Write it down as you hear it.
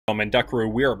And Duckaroo,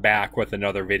 we're back with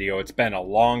another video. It's been a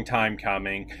long time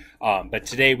coming, but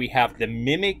today we have the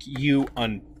Mimikyu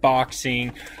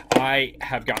unboxing. I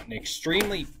have gotten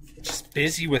extremely just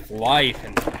busy with life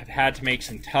and have had to make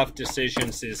some tough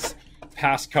decisions this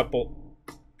past couple.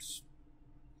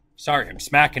 Sorry, I'm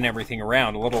smacking everything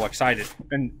around, a little excited.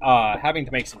 And having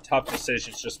to make some tough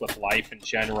decisions just with life in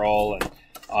general, and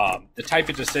the type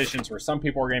of decisions where some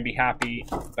people are going to be happy,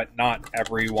 but not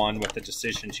everyone with the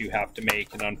decisions you have to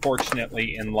make. And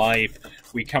unfortunately, in life,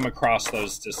 we come across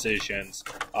those decisions,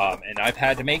 and I've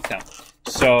had to make them.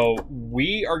 So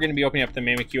we are going to be opening up the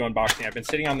Mimikyu unboxing. I've been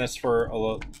sitting on this for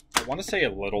I want to say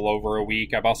a little over a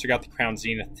week. I've also got the Crown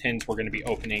Zenith tins we're going to be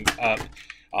opening up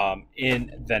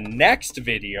in the next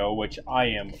video, which I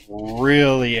am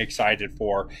really excited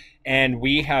for. And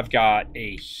we have got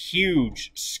a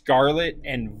huge Scarlet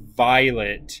and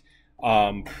Violet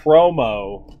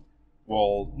promo.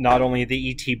 Well, not only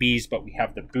the ETBs, but we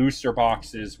have the booster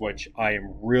boxes, which I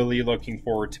am really looking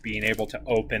forward to being able to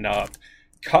open up.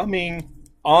 Coming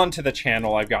onto the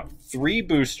channel, I've got 3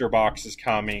 booster boxes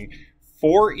coming,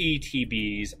 4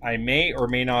 ETBs. I may or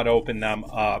may not open them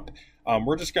up.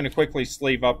 We're just going to quickly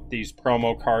sleeve up these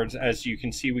promo cards. As you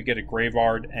can see, we get a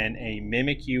Graveyard and a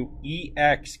Mimikyu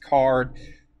EX card.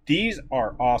 These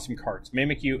are awesome cards.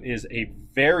 Mimikyu is a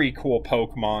very cool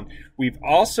Pokemon. We've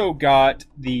also got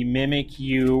the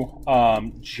Mimikyu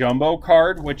Jumbo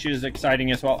card, which is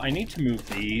exciting as well. I need to move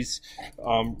these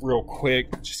real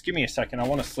quick. Just give me a second. I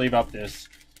want to sleeve up this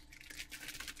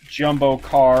Jumbo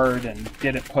card and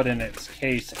get it put in its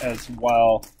case as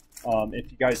well.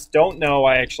 If you guys don't know,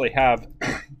 I actually have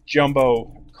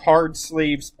jumbo card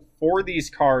sleeves for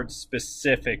these cards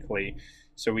specifically,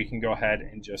 so we can go ahead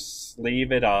and just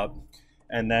sleeve it up.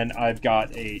 And then I've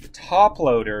got a top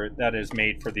loader that is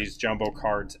made for these jumbo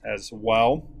cards as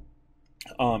well.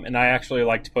 And I actually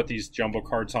like to put these jumbo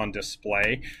cards on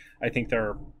display. I think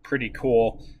they're a pretty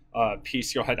cool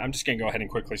piece. Go ahead. I'm just going to go ahead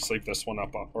and quickly sleeve this one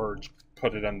up, or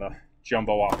put it on the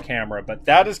jumbo off camera. But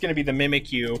that is going to be the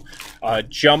Mimikyu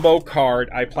jumbo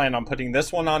card. I plan on putting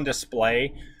this one on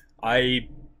display. I'm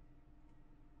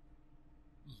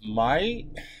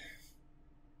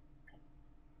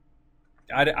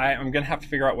gonna have to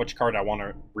figure out which card I want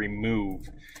to remove,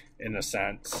 in a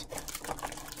sense.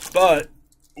 But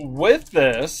with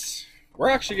this, we're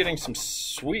actually getting some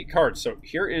sweet cards. So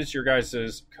here is your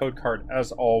guys' code card.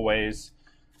 As always,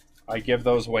 I give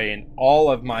those away in all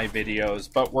of my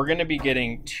videos, but we're going to be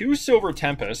getting 2 Silver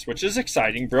Tempest, which is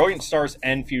exciting, Brilliant Stars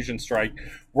and Fusion Strike.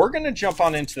 We're going to jump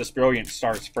on into this Brilliant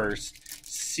Stars first,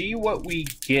 see what we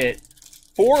get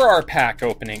for our pack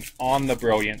opening on the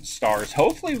Brilliant Stars.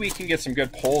 Hopefully we can get some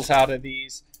good pulls out of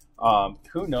these.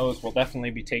 Who knows? We'll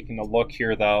definitely be taking a look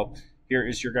here, though. Here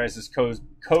is your guys'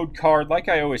 code card. Like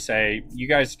I always say, you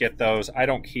guys get those. I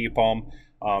don't keep them.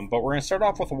 But we're going to start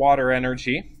off with Water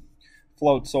Energy,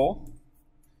 Floatzel,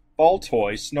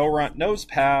 Baltoy, Snorunt, Nose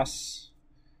Pass,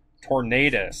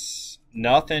 Tornadus.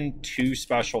 Nothing too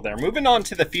special there. Moving on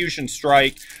to the Fusion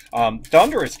Strike.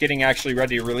 Thunder is getting actually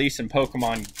ready to release in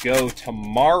Pokemon Go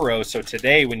tomorrow. So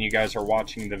today, when you guys are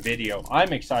watching the video,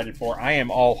 I'm excited for. I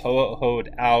am all hoed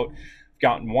out.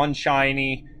 Gotten 1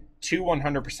 shiny, 2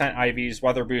 100% IVs,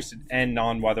 weather boosted and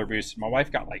non-weather boosted. My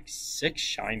wife got like 6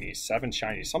 shinies, 7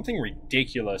 shinies, something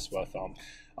ridiculous with them.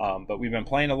 But we've been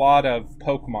playing a lot of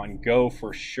Pokemon Go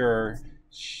for sure.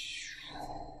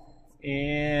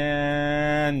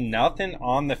 And nothing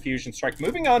on the Fusion Strike.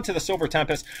 Moving on to the Silver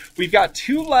Tempest. We've got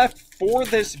 2 left for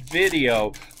this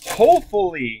video.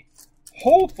 Hopefully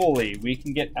we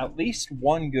can get at least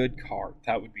 1 good card.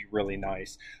 That would be really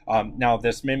nice. Now,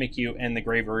 this Mimikyu and the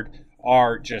Graveyard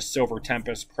are just Silver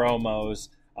Tempest promos.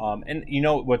 And you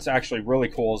know what's actually really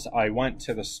cool is I went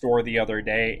to the store the other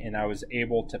day and I was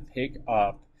able to pick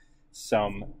up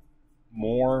some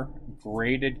more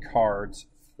graded cards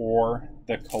for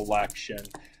the collection.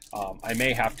 I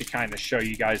may have to kind of show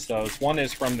you guys those. One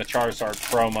is from the Charizard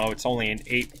promo. It's only an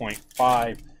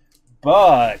 8.5,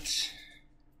 but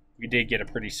we did get a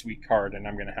pretty sweet card, and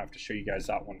I'm going to have to show you guys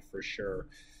that one for sure.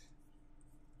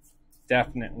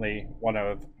 Definitely one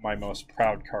of my most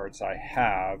proud cards I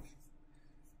have.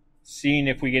 Seeing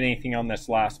if we get anything on this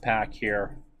last pack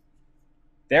here.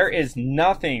 There is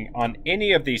nothing on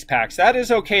any of these packs. That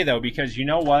is okay, though, because you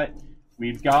know what?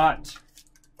 We've got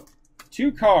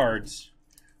 2 cards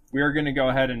we are going to go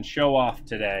ahead and show off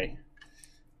today.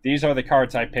 These are the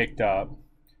cards I picked up.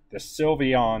 The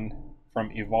Sylveon from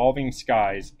Evolving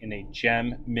Skies in a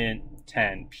Gem Mint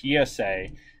 10 PSA.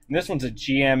 And this one's a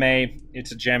GMA.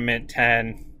 It's a Gem Mint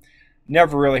 10.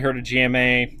 Never really heard of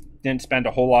GMA. Didn't spend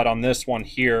a whole lot on this one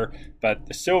here, but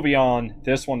the Sylveon,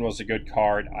 this one was a good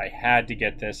card. I had to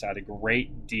get this at a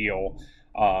great deal.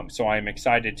 So I'm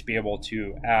excited to be able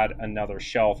to add another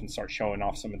shelf and start showing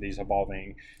off some of these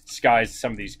Evolving Skies,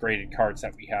 some of these graded cards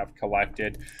that we have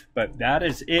collected. But that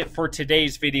is it for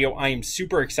today's video. I am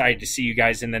super excited to see you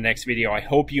guys in the next video. I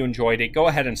hope you enjoyed it. Go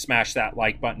ahead and smash that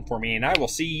like button for me, and I will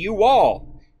see you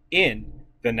all in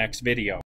the next video.